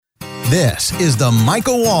This is the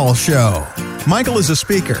Michael Wall Show. Michael is a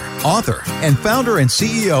speaker, author, and founder and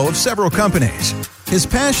CEO of several companies. His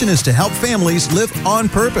passion is to help families live on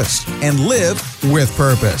purpose and live with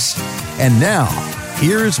purpose. And now,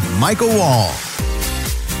 here's Michael Wall.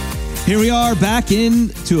 Here we are back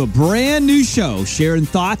into a brand new show, sharing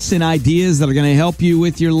thoughts and ideas that are going to help you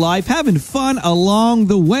with your life, having fun along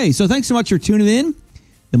the way. So thanks so much for tuning in.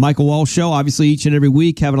 The Michael Wall Show, obviously each and every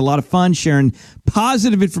week, having a lot of fun, sharing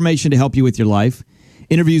positive information to help you with your life.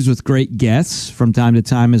 Interviews with great guests from time to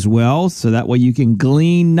time as well, so that way you can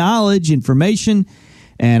glean knowledge, information,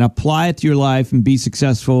 and apply it to your life and be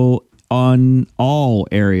successful on all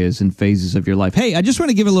areas and phases of your life. Hey, I just want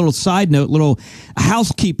to give a little side note, little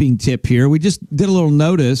housekeeping tip here. We just did a little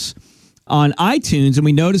notice on iTunes, and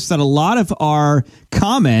we noticed that a lot of our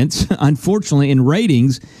comments, unfortunately, in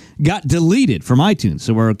ratings, got deleted from iTunes.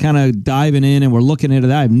 So we're kind of diving in and we're looking into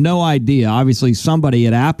that. I have no idea. Obviously, somebody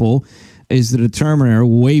at Apple is the determiner,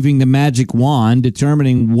 waving the magic wand,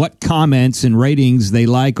 determining what comments and ratings they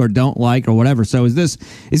like or don't like or whatever. So is this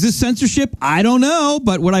censorship? I don't know.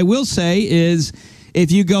 But what I will say is,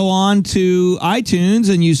 if you go on to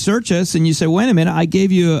iTunes and you search us and you say, wait a minute, I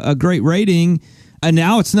gave you a great rating and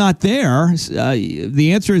now it's not there.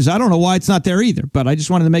 The answer is, I don't know why it's not there either. But I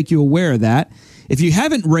just wanted to make you aware of that. If you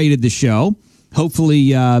haven't rated the show, hopefully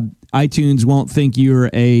iTunes won't think you're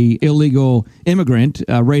a illegal immigrant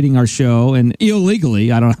rating our show, and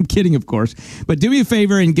illegally. I'm kidding, of course. But do me a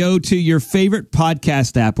favor and go to your favorite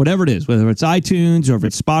podcast app, whatever it is, whether it's iTunes or if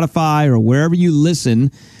it's Spotify or wherever you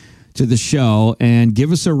listen to the show, and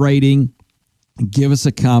give us a rating, give us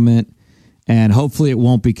a comment, and hopefully it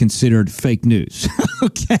won't be considered fake news.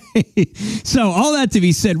 Okay. So all that to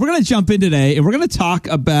be said, we're going to jump in today and we're going to talk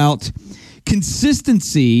about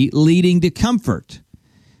consistency leading to comfort.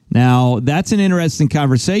 Now, that's an interesting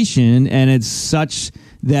conversation, and it's such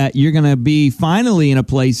that you're going to be finally in a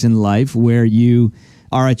place in life where you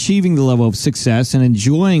are achieving the level of success and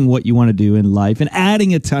enjoying what you want to do in life and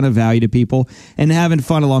adding a ton of value to people and having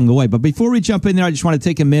fun along the way. But before we jump in there, I just want to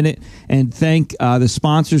take a minute and thank the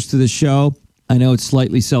sponsors to the show. I know it's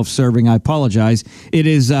slightly self-serving. I apologize. It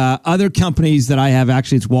is other companies that I have.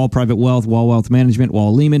 Actually, it's Wall Private Wealth, Wall Wealth Management,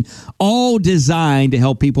 Wall Lehman, all designed to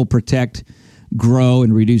help people protect, grow,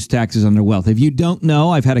 and reduce taxes on their wealth. If you don't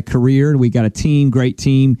know, I've had a career, and we got a team, great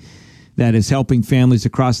team, that is helping families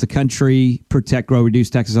across the country protect, grow, reduce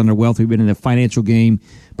taxes on their wealth. We've been in the financial game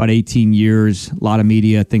about 18 years, a lot of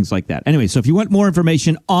media, things like that. Anyway, so if you want more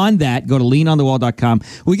information on that, go to leanonthewall.com.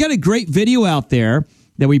 We got a great video out there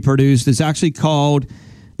that we produced. It's actually called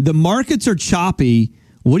 "The Markets Are Choppy.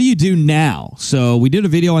 What do you do now?" So we did a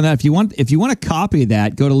video on that. If you want a copy of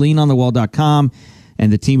that, go to leanonthewall.com,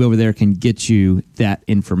 and the team over there can get you that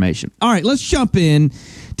information. All right, let's jump in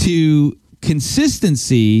to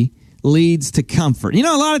consistency leads to comfort. You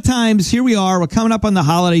know, a lot of times, here we are, we're coming up on the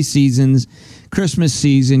holiday seasons, Christmas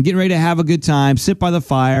season, getting ready to have a good time, sit by the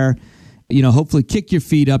fire, hopefully kick your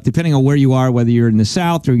feet up, depending on where you are, whether you're in the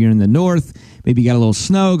south or you're in the north. Maybe you got a little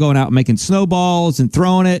snow, going out and making snowballs and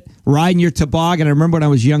throwing it, riding your toboggan. I remember when I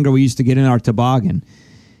was younger, we used to get in our toboggan.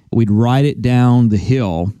 We'd ride it down the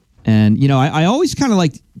hill. And, I always kind of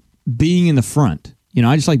liked being in the front.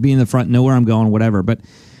 I just like being in the front, know where I'm going, whatever. But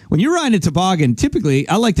when you're riding a toboggan, typically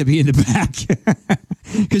I like to be in the back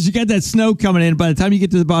because you got that snow coming in. By the time you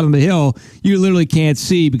get to the bottom of the hill, you literally can't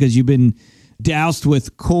see because you've been doused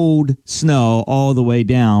with cold snow all the way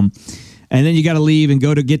down. And then you got to leave and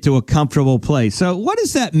get to a comfortable place. So what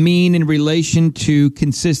does that mean in relation to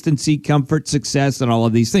consistency, comfort, success, and all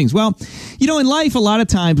of these things? Well, in life, a lot of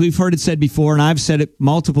times we've heard it said before, and I've said it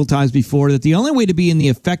multiple times before, that the only way to be in the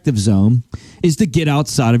effective zone is to get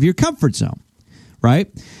outside of your comfort zone, right?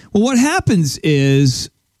 Well, what happens is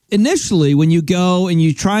initially when you go and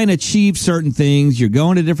you try and achieve certain things, you're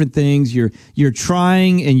going to different things, you're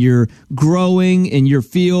trying and you're growing in your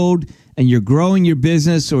field, and you're growing your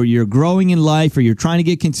business, or you're growing in life, or you're trying to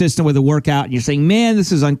get consistent with a workout, and you're saying, man,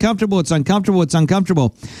 this is uncomfortable, it's uncomfortable, it's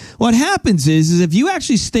uncomfortable. What happens is if you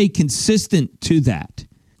actually stay consistent to that,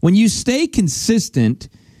 when you stay consistent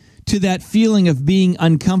to that feeling of being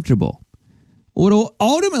uncomfortable, what will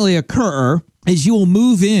ultimately occur is you will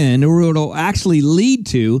move in, or it will actually lead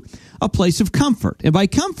to a place of comfort. And by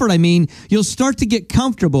comfort, I mean you'll start to get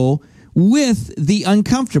comfortable with the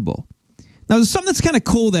uncomfortable. Now, there's something that's kind of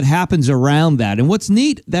cool that happens around that. And what's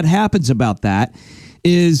neat that happens about that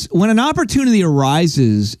is when an opportunity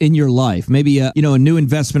arises in your life, maybe a new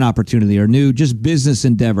investment opportunity, or a new just business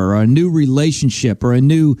endeavor, or a new relationship, or a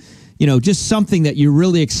new just something that you're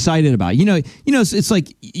really excited about. It's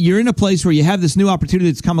like you're in a place where you have this new opportunity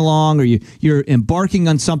that's come along, or you're embarking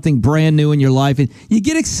on something brand new in your life, and you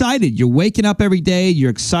get excited. You're waking up every day. You're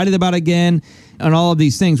excited about it again, and all of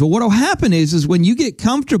these things. Well, what will happen is when you get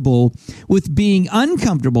comfortable with being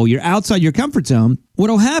uncomfortable, you're outside your comfort zone. What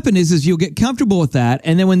will happen is you'll get comfortable with that,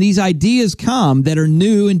 and then when these ideas come that are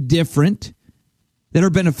new and different, that are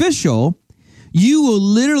beneficial, you will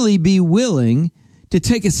literally be willing to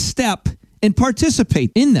take a step and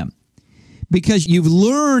participate in them because you've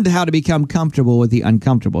learned how to become comfortable with the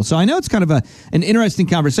uncomfortable. So I know it's kind of an interesting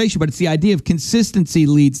conversation, but it's the idea of consistency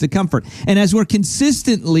leads to comfort. And as we're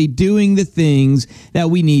consistently doing the things that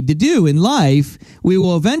we need to do in life, we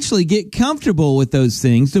will eventually get comfortable with those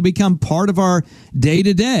things to become part of our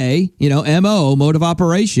day-to-day, MO, mode of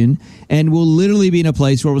operation, and we'll literally be in a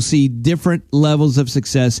place where we'll see different levels of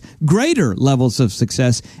success, greater levels of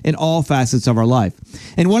success in all facets of our life.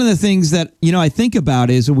 And one of the things that, I think about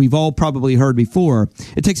is, and we've all probably heard before,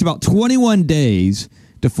 it takes about 21 days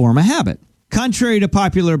to form a habit. Contrary to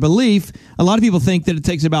popular belief, a lot of people think that it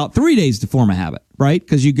takes about 3 days to form a habit, right?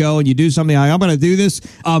 Because you go and you do something like, I'm going to do this.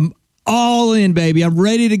 All in, baby. I'm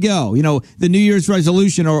ready to go. The New Year's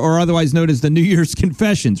resolution, or otherwise known as the New Year's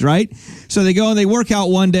confessions, right? So they go and they work out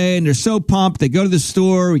one day and they're so pumped. They go to the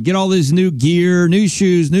store. We get all this new gear, new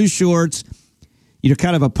shoes, new shorts. You're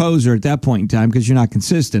kind of a poser at that point in time because you're not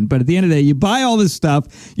consistent. But at the end of the day, you buy all this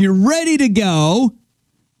stuff. You're ready to go.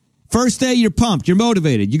 First day, you're pumped. You're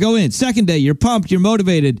motivated. You go in. Second day, you're pumped. You're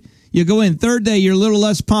motivated. You go in. Third day, you're a little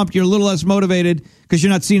less pumped. You're a little less motivated because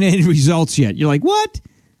you're not seeing any results yet. You're like, what?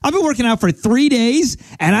 I've been working out for 3 days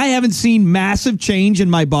and I haven't seen massive change in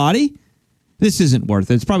my body. This isn't worth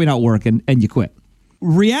it. It's probably not working, and you quit.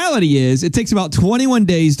 Reality is it takes about 21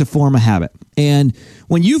 days to form a habit. And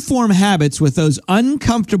when you form habits with those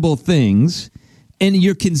uncomfortable things and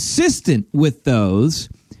you're consistent with those,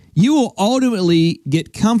 you will ultimately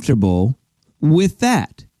get comfortable with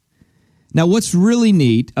that. Now, what's really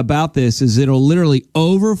neat about this is it'll literally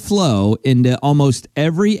overflow into almost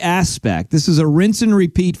every aspect. This is a rinse and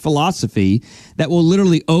repeat philosophy that will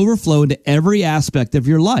literally overflow into every aspect of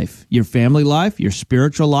your life, your family life, your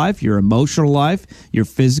spiritual life, your emotional life, your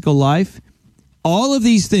physical life. All of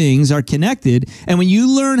these things are connected. And when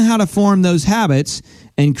you learn how to form those habits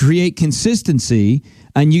and create consistency,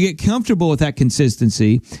 and you get comfortable with that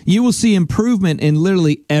consistency, you will see improvement in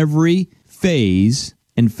literally every phase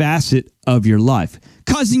and facet of your life,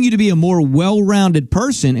 causing you to be a more well-rounded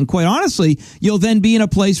person. And quite honestly, you'll then be in a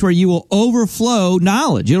place where you will overflow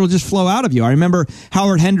knowledge. It'll just flow out of you. I remember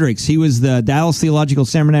Howard Hendricks. He was the Dallas Theological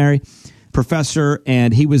Seminary professor,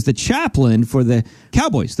 and he was the chaplain for the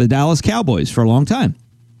Cowboys, the Dallas Cowboys, for a long time.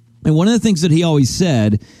 And one of the things that he always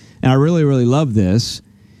said, and I really, really love this,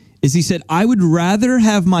 is he said, I would rather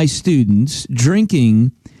have my students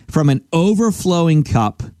drinking from an overflowing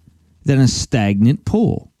cup than a stagnant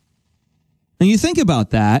pool. And you think about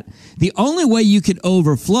that, the only way you can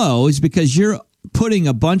overflow is because you're putting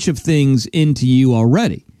a bunch of things into you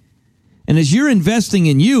already. And as you're investing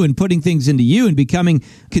in you and putting things into you and becoming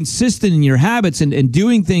consistent in your habits and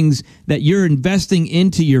doing things that you're investing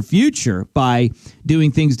into your future by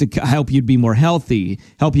doing things to help you be more healthy,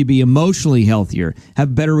 help you be emotionally healthier,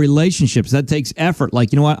 have better relationships. That takes effort.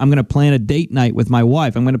 Like, you know what? I'm going to plan a date night with my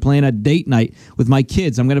wife. I'm going to plan a date night with my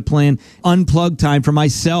kids. I'm going to plan unplug time for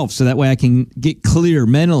myself so that way I can get clear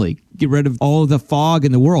mentally, get rid of all of the fog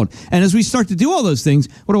in the world. And as we start to do all those things,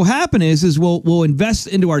 what will happen is we'll invest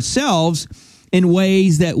into ourselves in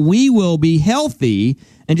ways that we will be healthy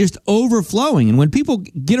and just overflowing. And when people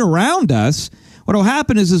get around us, what will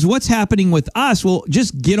happen is what's happening with us will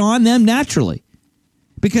just get on them naturally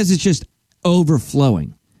because it's just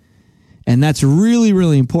overflowing. And that's really,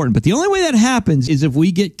 really important. But the only way that happens is if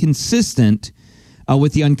we get consistent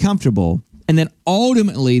with the uncomfortable, and then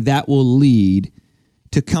ultimately that will lead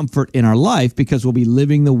to comfort in our life because we'll be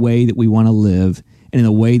living the way that we want to live and in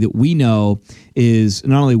the way that we know is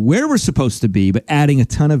not only where we're supposed to be, but adding a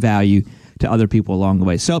ton of value to other people along the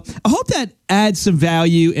way. So I hope that adds some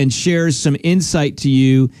value and shares some insight to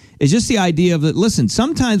you. It's just the idea of that, listen,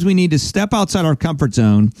 sometimes we need to step outside our comfort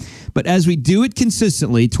zone, but as we do it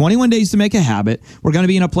consistently, 21 days to make a habit, we're going to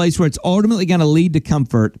be in a place where it's ultimately going to lead to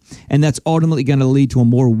comfort, and that's ultimately going to lead to a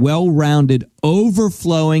more well-rounded,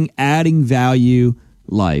 overflowing, adding value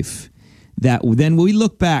life that then we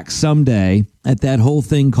look back someday at that whole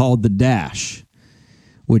thing called the dash,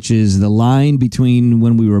 which is the line between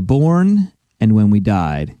when we were born and when we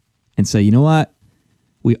died, and say, you know what?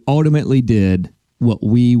 We ultimately did what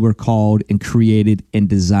we were called and created and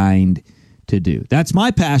designed to do. That's my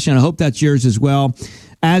passion. I hope that's yours as well.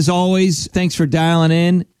 As always, thanks for dialing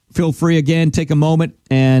in. feel free, again, take a moment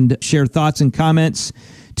and share thoughts and comments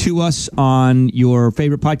to us on your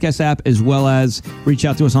favorite podcast app, as well as reach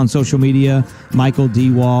out to us on social media. Michael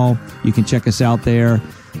D. Wall. You can check us out there.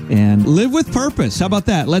 And live with purpose. How about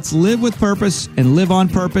that? Let's live with purpose and live on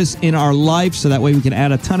purpose in our life so that way we can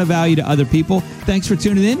add a ton of value to other people. Thanks for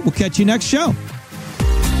tuning in. We'll catch you next show.